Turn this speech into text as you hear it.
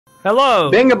Hello.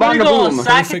 Bing a bong a boom.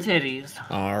 Sack of titties.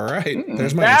 All right,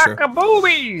 there's my Sack intro. of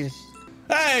boobies.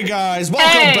 Hey guys,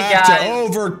 welcome back to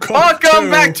Overcooked. Welcome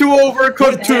back to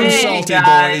Overcooked. With two salty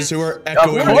boys who are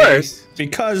echoing Of course.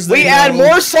 because We they add know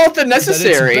more salt than that it's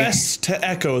necessary. best to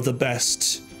echo the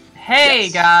best. Hey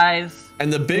guys.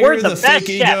 And the bigger We're the the best fake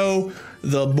ego,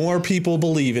 the more people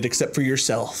believe it, except for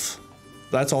yourself.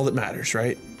 That's all that matters,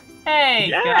 right?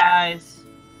 Hey guys.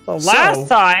 So last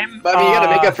time, I mean, you gotta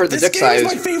make up for the This dick game size. is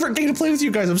my favorite game to play with you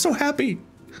guys. I'm so happy.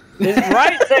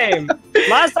 right, same.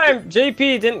 Last time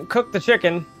JP didn't cook the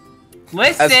chicken.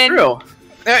 Listen. That's true.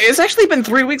 It's actually been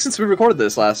 3 weeks since we recorded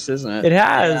this last, isn't it? It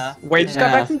has. Yeah. Wade just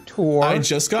got back from tour. I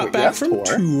just got back from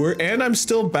tour, and I'm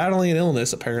still battling an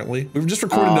illness. Apparently, we've just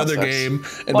recorded another sucks. game.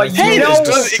 And Well, my you phone know- is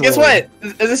Guess destroyed.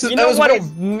 what? This is You know that was what'll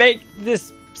Wade's- make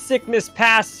this sickness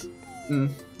pass?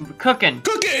 Cooking.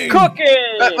 Cooking.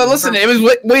 Cooking. But listen, it was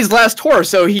Wade's last tour,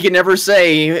 so he can never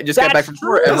say he just got back That's from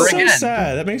tour true. ever That's so again.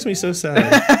 sad. That makes me so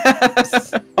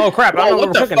sad. Oh crap! I Oh, don't know what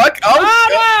what the we're cooking. fuck?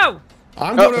 Oh no!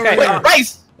 I'm going okay, over there.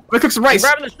 Rice! I'm gonna cook some I'm rice.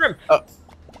 grabbing the shrimp.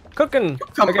 Cooking.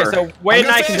 Cooking. Okay, so Wade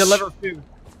and I can fish. deliver food.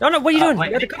 No, what are you doing? wait,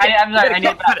 You have to cook I'm it. sorry, You gotta I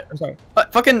need cut it. I'm sorry.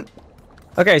 Fucking.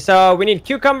 Okay, so we need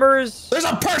cucumbers. There's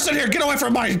a person here. Get away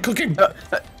from my cooking. We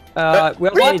also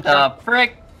What need the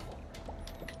frick?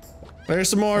 There's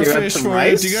some more You have fish some for you.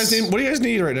 rice? Do you guys need? What do you guys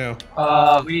need right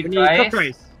now? We we need need rice. cooked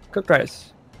rice. Cooked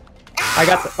rice. I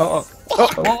got the. Oh.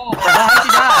 Oh, how'd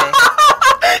you die?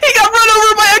 He got run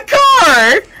over by a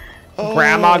car! Oh.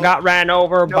 Grandma got ran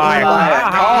over by a by a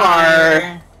car.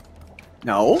 car.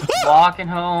 No. Walking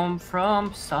home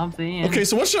from something. Okay,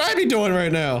 so what should I be doing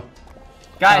right now?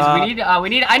 Guys, I need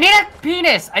a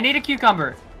penis. I need a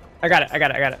cucumber. I got it. Get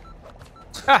out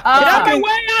of my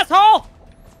way, asshole!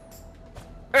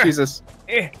 Jesus.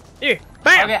 Bam!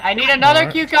 Okay, I need another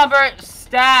Alright. cucumber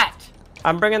stat.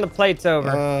 I'm bringing the plates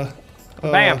over.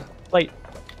 Bam. Bam! Plate.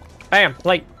 Bam!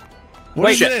 Plate.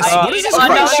 What is Wait, this? I What is need this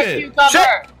another bullshit? cucumber. Shit.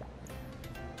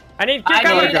 I need I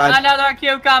cucumber. need God. another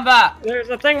cucumber. There's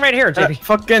a thing right here, JP.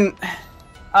 Fucking.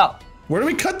 Oh. Where do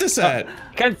we cut this at?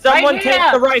 Can someone Right take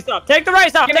here. the rice off? Take the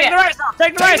rice off! Give me Take the it. rice off!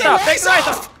 Take the rice off! Take the rice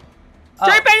off! Oh,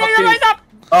 JP, take the fucking- rice off!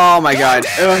 Oh my god.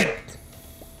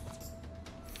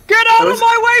 Get out Those- of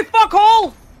my way,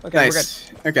 fuckhole! Okay,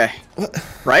 Nice. Okay.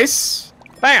 Rice. we're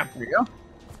good. Bam! There you go.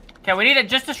 Okay, we need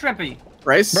just a shrimpy.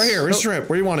 Rice. Right here. Where's shrimp?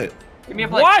 Where do you want it? Give me a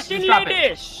plate. Washing Just your drop it.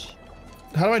 dish!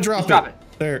 How do I drop Just drop it.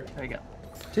 There. There you go.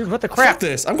 Dude, what the Fuck crap?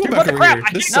 this. I'm going Dude, back what the over crap? here.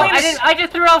 I This can't- No, sucks. I didn't. I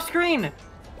just threw it off screen.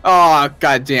 Oh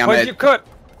god damn What it. did you cook?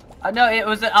 No, it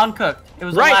was uncooked. It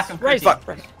was a lack Rice! of Rice! cooking.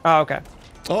 Rice. Oh, okay.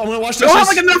 Oh, I'm gonna watch We this. don't have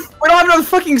like enough. We don't have enough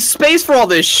fucking space for all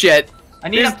this shit. I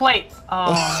need a plate.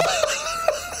 Oh.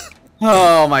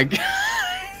 Oh my god.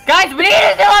 Guys, we need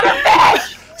to deliver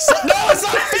fish. No, it's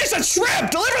not fish. It's shrimp.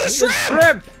 Deliver the shrimp.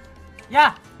 Shrimp!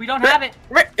 Yeah, we don't have it.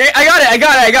 I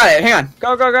got it. Hang on.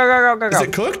 Go, go, go, go, go, go, go. Is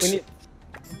it cooked? We need-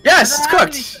 Yes, it's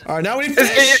cooked. All right, now we need It's-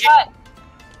 fish.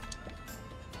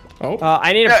 Oh.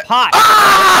 I need a pot.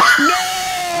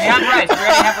 We have rice. We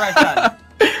already have rice done.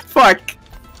 Fuck.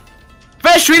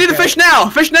 Fish. We need to fish now.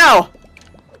 Fish now.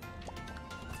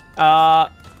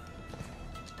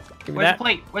 Give me Where's that. the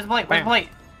plate? Where's the plate? Where's the Bam. plate?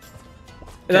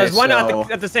 There's Okay, one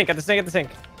so- at the sink. At the sink. At the sink.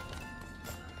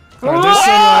 All right, there's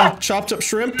some chopped up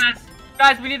shrimp.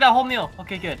 Guys, we need that whole meal.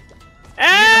 Okay, good.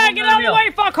 Ah, need get the out of the whole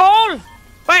way, fuckhole!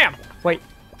 Bam! Wait.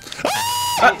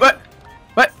 What?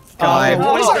 God.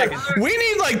 Oh, What is wait. that? We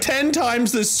need like 10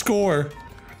 times this score.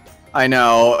 I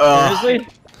know. Seriously?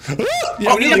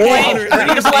 Yeah, we need like whoa. 800. We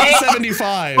need a plate.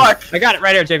 875. Fuck. I got it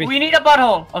right here, JP. We need a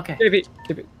butthole. Okay.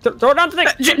 JP. Throw it down to the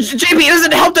thing. JP, it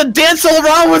doesn't help to dance all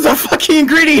around with the fucking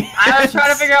ingredient. I was trying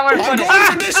to figure out where to I'm put going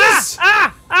it. for dishes.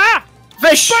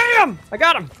 Fish. Bam! I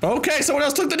got him. Okay, someone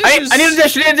else took the I dishes. need a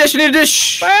dish. I need a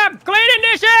dish. Bam! Cleaning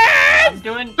dishes! I'm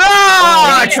doing.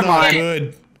 Ah, Oh, come Not on.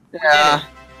 good. Yeah.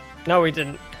 No, we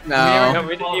didn't. No. No,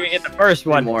 we didn't even get the first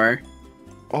one. More.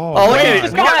 Oh, Oh, look God. at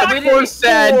Just it. got Look it. at that poor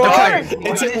sad Okay, dog.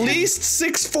 it's at least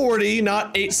 640, not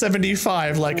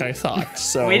 875 like I thought.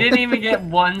 So We didn't even get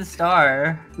 1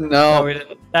 star. No, No. we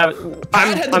didn't. That was,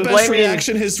 Pat had the I'm best blaming.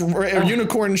 reaction. His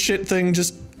unicorn shit thing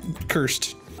just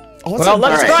cursed. Oh, Well,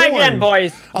 let's Alright. try again,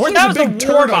 boys. I thought That it was was a a big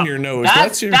turd warm on up. your nose.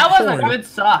 That your was a corn. good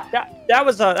suck. That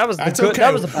was the That's good. okay.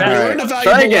 That was the We best. learned a Try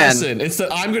valuable again. lesson. It's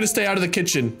that I'm going to stay out of the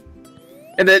kitchen.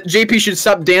 And that JP should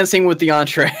stop dancing with the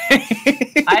entree.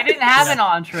 I didn't have an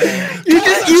entree. You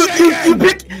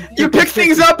just you pick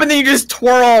things up and then you just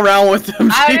twirl around with them.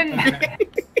 I JP.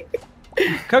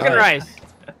 didn't. Cooking Alright. rice.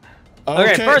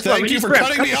 Okay, first one, thank we you need for shrimp.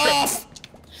 cutting Cut me the shrimp. off.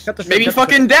 Cut the shrimp, Maybe cut the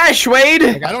fucking dash, Wade.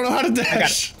 I don't know how to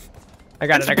dash. I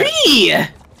got it. I got it. B.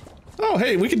 Oh,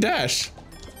 hey, we can dash.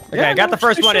 Okay, I got the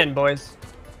first one in, boys.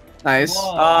 Nice.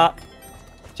 JP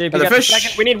Another got the fish.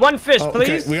 second. We need one fish, Oh, please.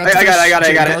 Okay, we got I got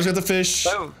it. Gar's got the fish.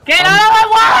 Boom. Get out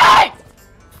of my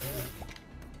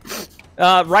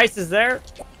way! Rice is there.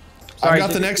 I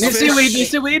got the next Need fish. seaweed. Need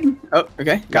seaweed. Oh,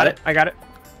 okay. Got it. I got it.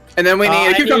 And then we need I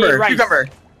a need cucumber. rice. Cucumber.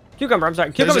 Cucumber. I'm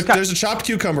sorry. Cucumber's cut. There's a chopped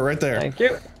cucumber right there. Thank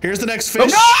you. Here's the next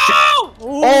fish.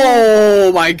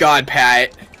 Oh my God,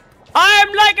 Pat.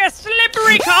 I'm like a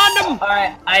slippery condom.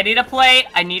 Alright, I need a plate.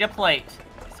 I need a plate.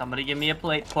 Somebody give me a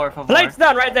plate, por favor. Plate's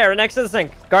done right there, next to the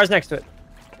sink. Gar's next to it.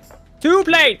 2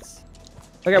 plates.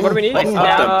 Okay, what do we need? Plates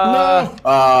No.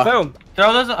 Boom.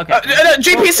 Throw those. Okay.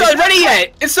 JP's not ready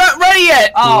yet. It's not ready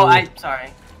yet. Oh, I'm sorry.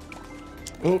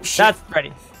 Oh shit. That's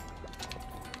ready.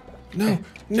 No.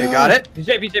 Okay, got it.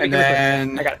 JP, And give me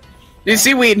then I got it. need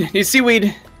seaweed. Need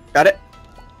seaweed. Got it.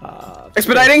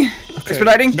 Expediting. Okay.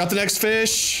 Expediting. Got the next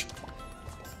fish.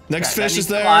 Next Okay, that fish is needs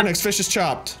to there. lock. Next fish is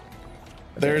chopped.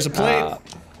 There's a plate.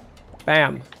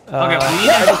 Bam. Okay, we need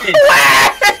a fish.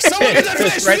 Someone get that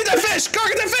fish! right. Get that fish! Gar,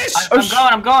 get that fish!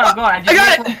 I'm going. I I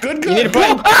got it. Good, You need a good.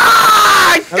 plate.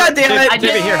 Ah! God damn I it. did.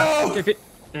 JP, here. No. JP.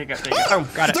 There you go. Boom,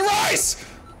 got it. The rice!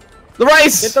 The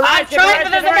rice. Get the I'm rice, get the trying, rice,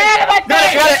 but get there's the a man in rice. my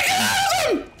face!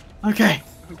 Got it. Okay.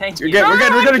 Thank You're you. good. We're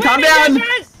good. We're good. Calm down.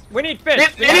 We need fish.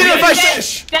 We need a fish.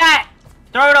 Fish! That.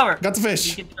 Throw it over. Got the You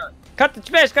fish. can throw it. Cut the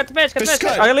fish, cut the fish, cut the Fish fish.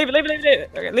 cut. Okay, leave it.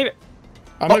 Okay, leave it.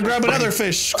 I'm gonna grab another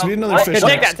fish. 'Cause we need another what? fish.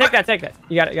 Okay, next. take that.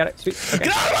 You got it, sweet. Okay.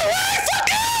 Get out of my way! Fuck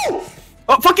you!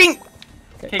 Oh, fucking.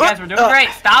 Okay, guys, we're doing great.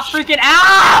 Stop freaking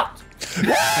out!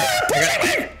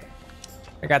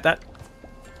 I got that.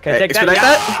 Okay, take that. Expedite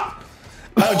that.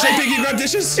 JP, can you grab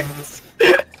dishes?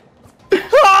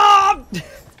 Ah!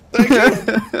 Thank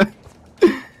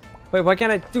you. Wait, why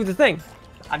can't I do the thing?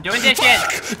 I'm doing dishes.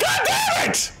 God damn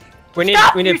it! We need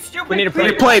Stop, a you stupid plate.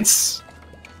 Three plates.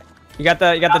 You got the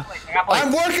I got I'm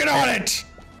plates. working on it!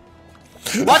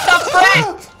 What the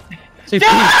frick?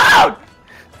 JP.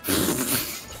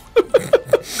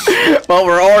 Well,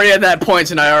 we're already at that point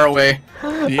tonight, aren't we?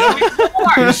 Yeah,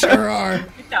 we sure are. Get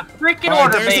the freaking Alright,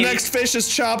 order, there's baby. the next fish is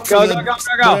chopped for Go, the go.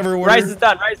 whatever order. Rice is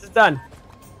done.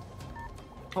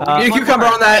 Need a cucumber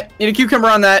on that. Need a cucumber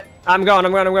on that. I'm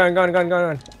going.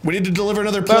 We need to deliver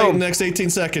another plate in Boom. the next 18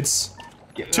 seconds.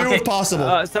 2 Okay, if possible.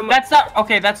 That's not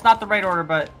okay. That's not the right order,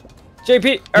 but JP.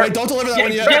 Wait, don't deliver that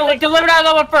one yet. deliver that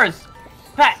other one first.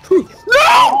 Pat. No!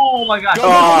 Oh my god. Go,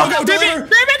 Oh. go, deliver!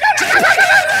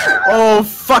 Oh,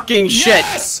 fucking shit.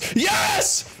 Yes!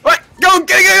 Yes! What? Go,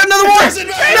 get another one. Doesn't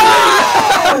matter.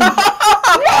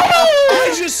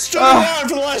 I just stood around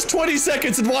for the last 20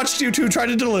 seconds and watched you two try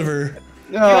to deliver.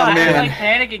 Oh, I'm like man.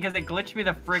 panicking because it glitched me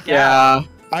the frick out. Yeah.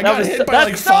 I got hit by like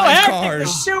That's so 5 hectic,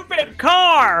 cars. Stupid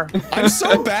car. I'm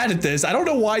so bad at this. I don't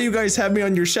know why you guys have me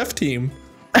on your chef team.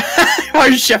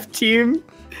 Our chef team.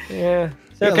 Yeah.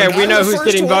 It's Yeah, okay, like, we I'm know the who's first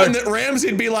getting one voted. that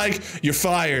Ramsey'd be like, "You're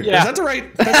fired." Yeah. Is that the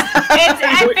right? That's, It's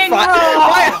effing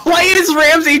wrong! Why is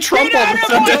Ramsey Trump all of a I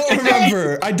sudden? don't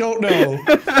remember. I don't know.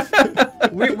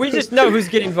 We just know who's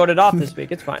getting voted off this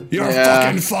week. It's fine. You're Yeah.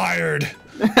 fucking fired.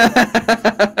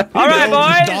 All right,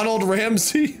 boys. Donald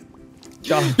Ramsey.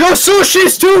 Your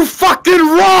sushi's too fucking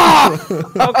raw.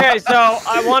 Okay, so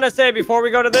I want to say before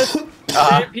we go to this,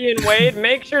 JP and Wade,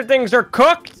 make sure things are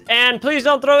cooked, and please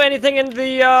don't throw anything in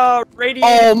the radiator.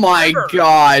 Oh my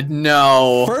god,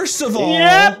 no. First of all.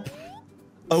 Yep.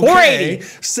 Okay. 480.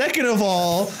 Second of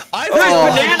all, I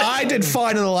Oh. think I did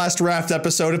fine in the last raft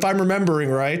episode, if I'm remembering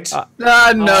right. No,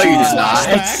 you did not.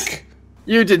 Flashback.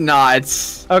 You did not.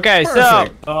 Okay,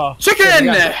 Perfect. so.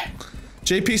 Chicken!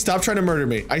 JP, stop trying to murder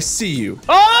me. I see you.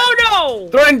 Oh no!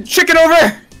 Throwing chicken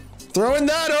over! Throwing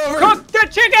that over. Cook the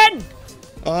chicken!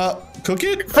 Cook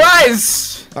it?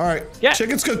 Fries! All right. Yeah.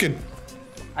 Chicken's cooking.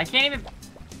 I can't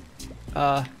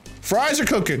even. Fries are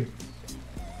cooking.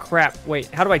 Crap. Wait,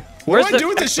 how do I? What do I do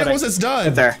with this shit once it's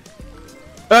done? There.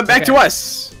 Back to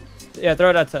us. Yeah,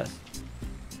 throw it at us.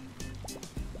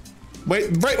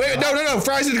 Wait, no.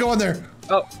 Fries need to go on there.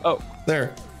 Oh.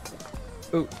 There.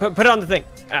 Ooh, put it on the thing.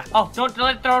 Ah. Oh, don't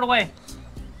let it throw it away.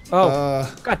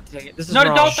 Oh. God dang it. This is No,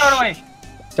 wrong. don't throw it away.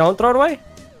 Don't throw it away?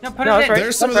 No, put No, it that's in. right.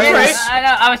 There's some of That's those.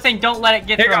 right. I was saying don't let it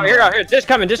get Here thrown. you go. Just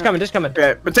coming.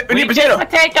 Okay, we need We potato. need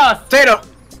potatoes. Potato.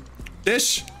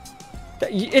 Dish.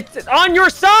 It's on your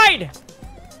side!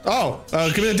 Oh,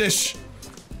 give me the dish.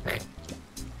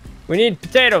 We need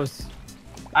potatoes.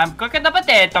 I'm cooking the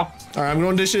potato. All right, I'm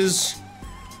going dishes.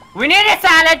 We need a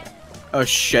salad. Oh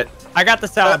shit. I got the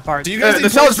salad part. Do you guys need The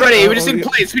salad's plates? ready. Oh, We just need yeah.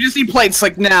 plates. We just need plates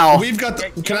like now. We've got the.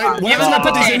 Can I? Give Why us don't I the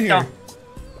put these in potato. here?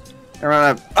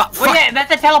 Oh, Wait, fuck. yeah,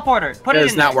 that's a teleporter. Put It it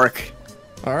does in not there. work.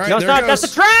 All right, No, it's there not. it That's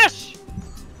goes. the trash!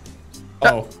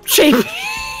 Oh, Cheap.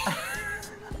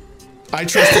 I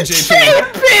trusted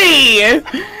JP.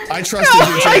 JP! I trusted you,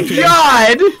 Oh my JP.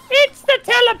 god! It's the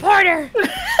teleporter.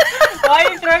 Why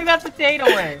are you throwing that potato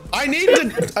away? I need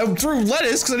to. I threw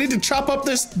lettuce because I need to chop up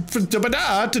this.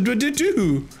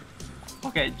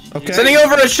 Okay. Okay. Sending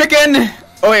over a chicken!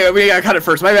 Oh wait, we gotta cut it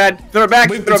first, my bad. Throw it back,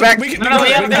 throw it back. We can, No, we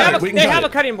we can have- cut it, we can They cut have a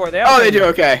it. cutting board. Oh, they do,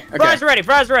 okay. Fries ready.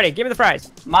 Fries ready. Give me the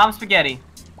fries, Mom spaghetti.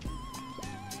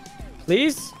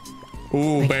 please.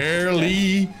 Ooh,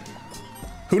 barely.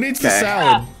 Who needs the Okay.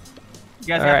 salad? You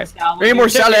guys All have right. the salad? We need more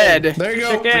Chicken. salad. There you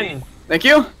go. Chicken. Thank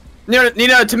you. Need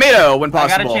a tomato when I got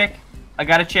possible. a chick. I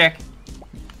got a chick.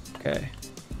 Okay.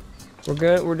 We're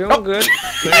good. We're doing Oh. good.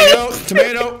 There you go.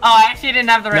 Tomato. Oh, I actually didn't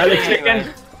have the right Another thing chicken.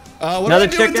 anyway. What Another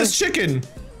do I do with this chicken?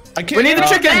 I can't. We need the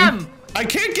chicken. Them. I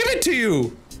can't give it to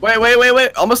you. Wait.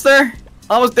 Almost there.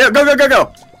 Almost there. Go.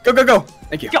 Go.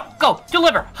 Thank you. Go,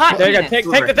 deliver. Hot. There you go.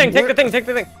 penis. Take the thing. Take the thing. Take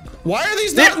the thing. Why are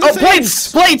these There- not in the oh,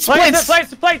 things? plates!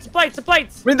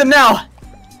 Plates. We need them now.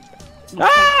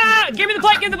 Ah! Give me the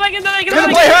plate. Give me the plate. Give me the plate. Give me the Give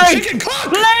me plate, the hurry! Chicken cooked.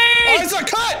 Plate! Oh, it's not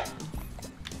cut.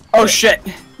 Oh shit.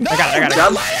 No, I got it. no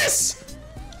lettuce.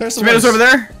 There's some Tomatoes lettuce. over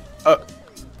there? Oh,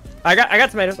 I got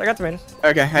tomatoes.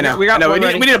 okay, I know. We got I know. one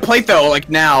ready. We need a plate though, like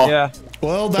now. Yeah.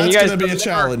 Well, you that's guys gonna be a deliver?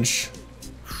 challenge.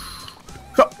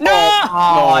 No!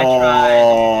 Oh, I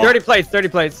tried. Dirty plates. Dirty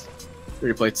plates.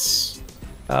 30 plates.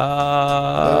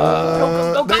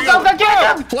 Go, there you go,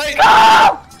 get him! Plate.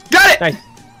 Got it! Nice.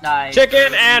 Nice.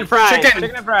 Chicken and fries. Chicken.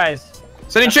 Chicken and fries.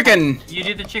 Sending chicken. You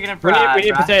did the chicken and We fries.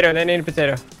 need right? potato. They need a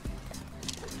potato.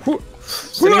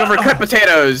 Sending over cut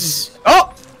potatoes.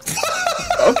 Oh!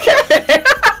 Okay.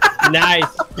 Nice.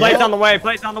 Plate's on the way.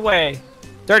 Plate's on the way.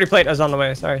 Dirty plate is on the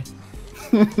way. Sorry.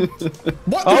 What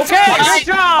the Okay. fuck? Good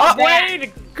job, Oh,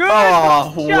 Wade. Good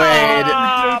Oh,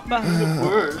 job.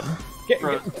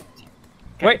 Bro.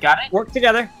 Wait. Got it? Work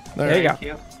together. There you go. Thank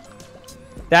you.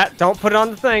 That. Don't put it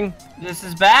on the thing. This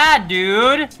is bad,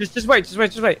 dude. Just wait. Just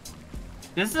wait.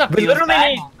 This is a We feels literally bad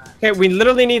need. moment. Okay. We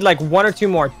literally need like one or two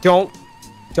more. Don't.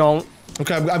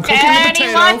 Okay, I'm cooking the Danny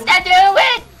potato. wants to do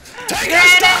it. Take Danny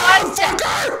this down, wants to.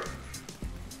 fucker!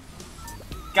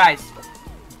 Guys,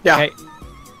 Yeah. Okay.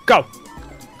 Go.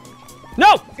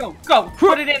 No. go.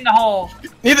 Put it in the hole.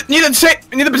 Need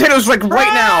the potatoes like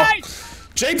right now.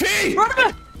 JP!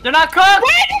 They're not cooked.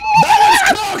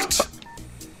 That one's cooked!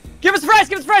 Give us the fries.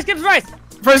 Give us the fries. Give us the fries.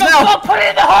 Fries Go, now. put it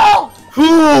in the hole.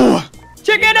 Ooh.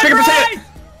 Chicken and Chicken fries. potato.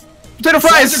 Potato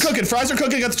Fries fries. are cooking. Fries are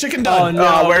cooking. Got the chicken done. no.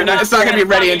 Oh, we're not. It's not gonna be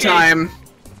ready in time.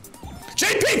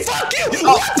 JP, fuck you!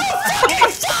 What the fucking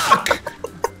fuck?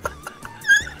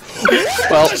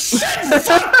 What Well. the shit?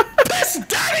 Fuck this,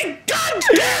 Daddy! God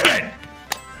damn it!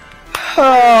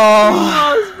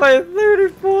 Oh. Lost by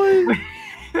 30 points.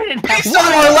 We didn't have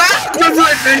One more last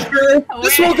adventure.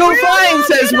 This will go fine,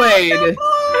 says Wade.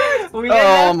 we didn't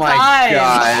Oh have my time.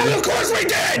 god. Of course we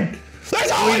did!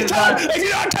 There's always time if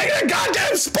you're not taking a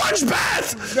goddamn sponge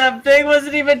bath! That thing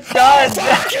wasn't even done.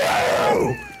 Fuck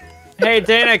you! Hey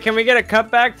Dana, can we get a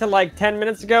cutback to like 10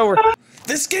 minutes ago?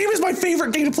 This game is my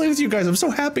favorite game to play with you guys. I'm so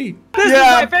happy. This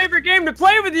Yeah. is my favorite game to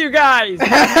play with you guys.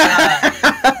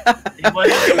 It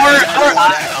wasn't even Or-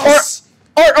 done. Else.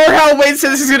 Or how Wade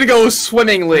said this is gonna go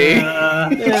swimmingly. Oh,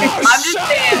 I'm just shut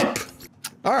saying. up.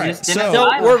 All right, Just didn't So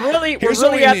know. we're really here's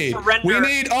what we at need. surrender. We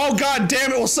need. Oh god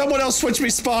damn it! Will someone else switch me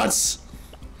spots?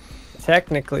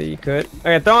 Technically, you could.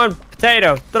 Okay, throw in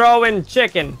potato. Throw in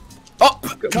chicken. Oh,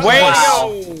 Way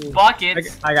Wow. to go.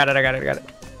 Buckets. I got it.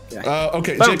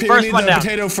 Okay, Boom, JP, first we need one the down.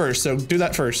 potato first. So do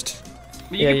that first.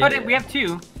 You Yeah, can yeah, put it. We have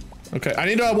two. Okay, I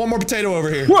need one more potato over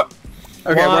here. Whoop.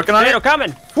 okay, One working on potato it.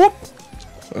 coming. Whoop.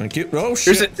 Thank you. Oh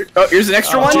shit. Here's an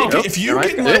extra one. JP, Oh, if you never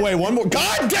get in mind. my way one more.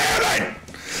 God damn it!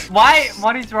 Why?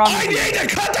 What is wrong I with you? need to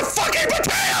cut the fucking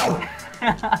potato.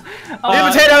 Need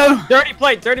a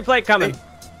potato. Dirty plate coming.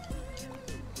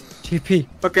 GP.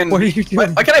 Fucking. What are you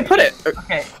doing? Where can I put it?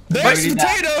 Okay. There's we need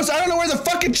that. potatoes. I don't know where the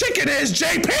fucking chicken is.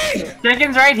 JP.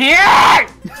 Chicken's right here.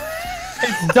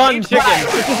 It's done chicken.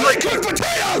 I cooked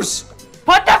potatoes.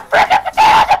 Put the frickin'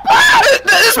 potato in the pot.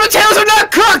 These potatoes are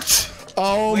not cooked.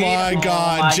 Oh my oh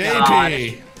god, my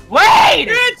JP. Wait.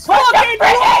 It's Put the fucking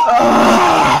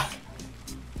frickin'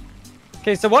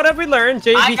 Okay, so what have we learned?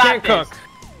 I JP got can't this. cook.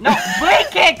 No,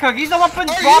 Blake can't cook. He's the one putting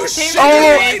Are raw you potatoes shitting me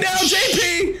in. right now,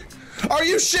 JP? Are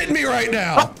you shitting me right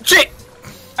now? Shit.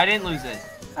 I didn't lose it.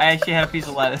 I actually had a piece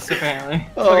of lettuce, apparently.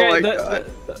 Oh Okay, my god.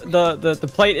 the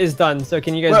plate is done. So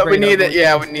can you guys Well, we bring need it it. over?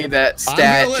 Yeah, we need that stat.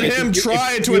 I'm gonna let him If you-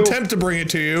 try if to you- attempt to bring it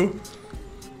to you.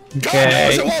 God Okay.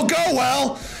 knows it won't go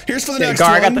well. Here's for the Okay, next Gar,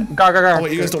 I one. got the Gar. Oh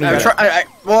wait, you guys don't I'm need try- that.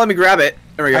 well, let me grab it.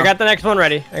 There we go. I got the next one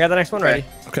ready.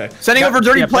 Okay. Sending over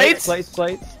dirty Yeah, plates. Plates.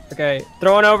 Okay,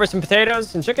 throwing over some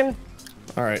potatoes and chicken.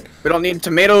 All right. We don't need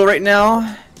tomato right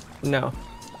now. No.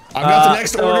 I've got the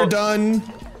next order done.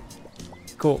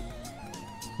 Cool.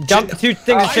 Dump 2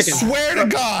 things of I chicken. swear to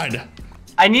God.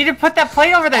 I need to put that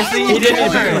plate over there so you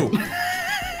kill didn't. you.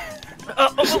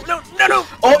 No.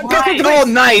 Oh, get all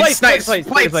nice,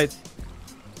 Plates.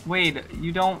 Wait,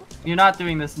 you're not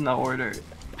doing this in the order.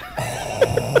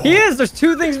 He is. There's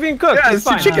 2 things being cooked. Yeah, It's it's 2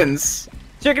 fine. chickens.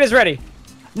 Chicken is ready.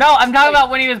 No, I'm talking about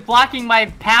when he was blocking my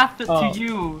path to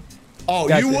you. Oh,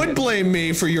 Gotcha. you would blame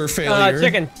me for your failure.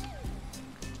 Chicken.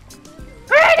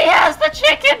 Brady has the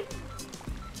chicken.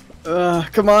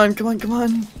 Come on.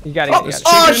 You got it. Oh, You got it.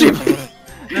 oh shit.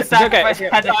 The It's sacrifice okay.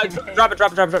 had to be made. Drop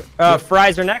it.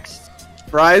 Fries are next.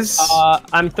 Fries.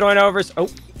 I'm throwing over. Oh,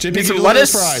 JP, Need some get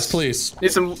lettuce? fries, please.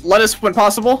 Need some lettuce when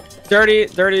possible. dirty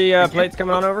plates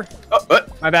coming on over. Oh,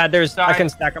 what? My bad. I Sorry. can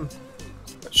stack them.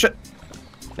 Shit.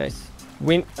 Nice.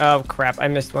 Oh crap! I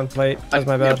missed 1 plate. That's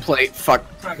my Need a bad. plate. Fuck.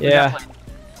 Yeah.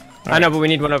 I know, but we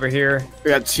need 1 over here. We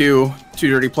got two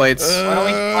dirty plates.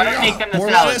 Why don't we make them the more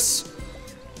salad? lettuce.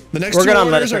 The next We're 2 good on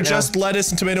orders lettuce are right now. just lettuce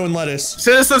and tomato and lettuce.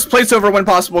 Send us those plates over when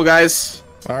possible, guys.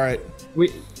 All right.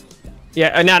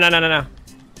 Yeah. No.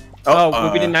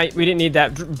 Oh, we didn't need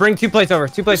that. Bring 2 plates over.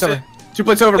 2 plates over. 2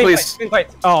 plates over, Clean please.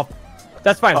 plates. Oh,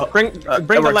 that's fine. Bring That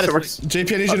the works, lettuce. that works.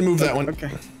 JP, I need you to move that one.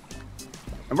 Okay.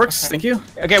 It works. Thank you.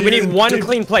 Okay, we need Dude, 1 dude.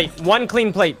 clean plate. 1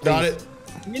 clean plate. Please. Got it.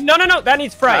 No. That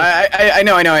needs fries. I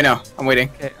know. I'm waiting.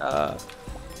 Okay.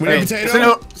 We need Okay,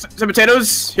 potato. some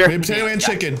potatoes here. We need potato and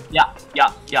chicken. Yeah.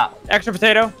 Extra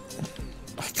potato.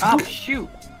 Oh shoot.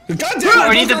 God damn it!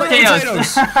 We need the don't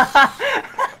potatoes.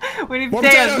 forget We need More potatoes. We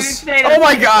need potatoes. potatoes. Oh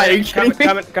my god, are you kidding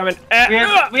me? Coming.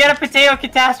 We had a potato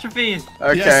catastrophe.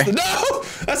 Okay. Yes. No,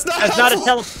 that's not. That's not a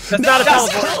helpful. that's not a That's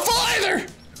not teleport. helpful either.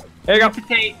 There you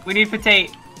go. We need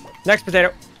potato. Next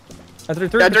potato. I threw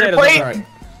 3 Got dirty potatoes. plate. All right.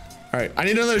 All right. I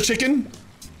need another chicken.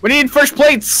 We need fresh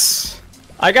plates.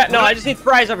 I just need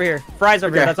fries over here. Fries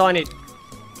over here. Okay. That's all I need.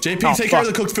 JP, Oh, take care of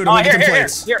fuck. the cooked food. I'm gonna get the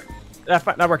plates. Here. That's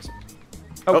fine. That works.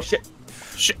 Oh, shit.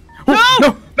 Shit. No!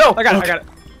 No. I got it.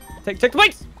 Take the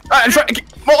plates. I'm trying.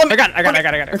 Follow me. I got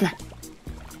it. Okay.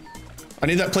 I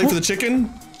need that plate for the chicken.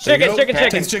 There you Chicken. go.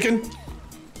 Take the chicken.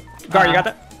 Gar, you got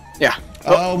that? Yeah.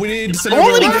 We need.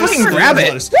 Oh, let me fucking grab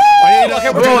it. I need. Okay,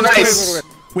 we're potato good. chips. Nice.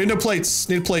 We need no plates.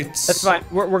 Need plates. That's fine.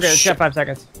 We're good. It's got 5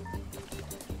 seconds.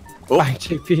 Oh. Bye,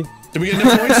 JP. Did we get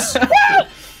enough points?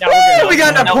 Yeah, we're good. We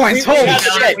got enough points. we Holy got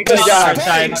shit. we Good got job.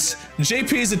 Points.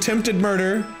 JP's attempted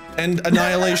murder and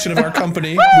annihilation of our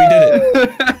company. We did it.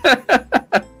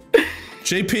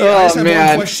 JP, I just have one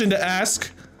man. question to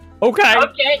ask. Okay.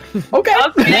 Okay. Okay.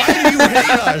 Why do you hate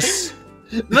us?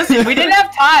 Listen, we didn't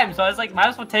have time, so I was like, might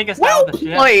as well take us Well out of the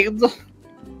ship. played.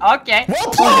 Okay.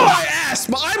 Well played, my ass,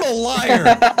 but I'm a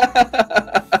liar.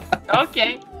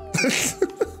 Okay.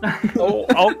 Oh,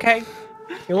 okay.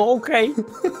 Okay.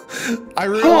 I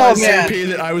realized, man. JP,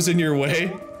 that I was in your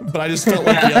way, but I just felt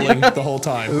like yelling the whole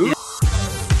time.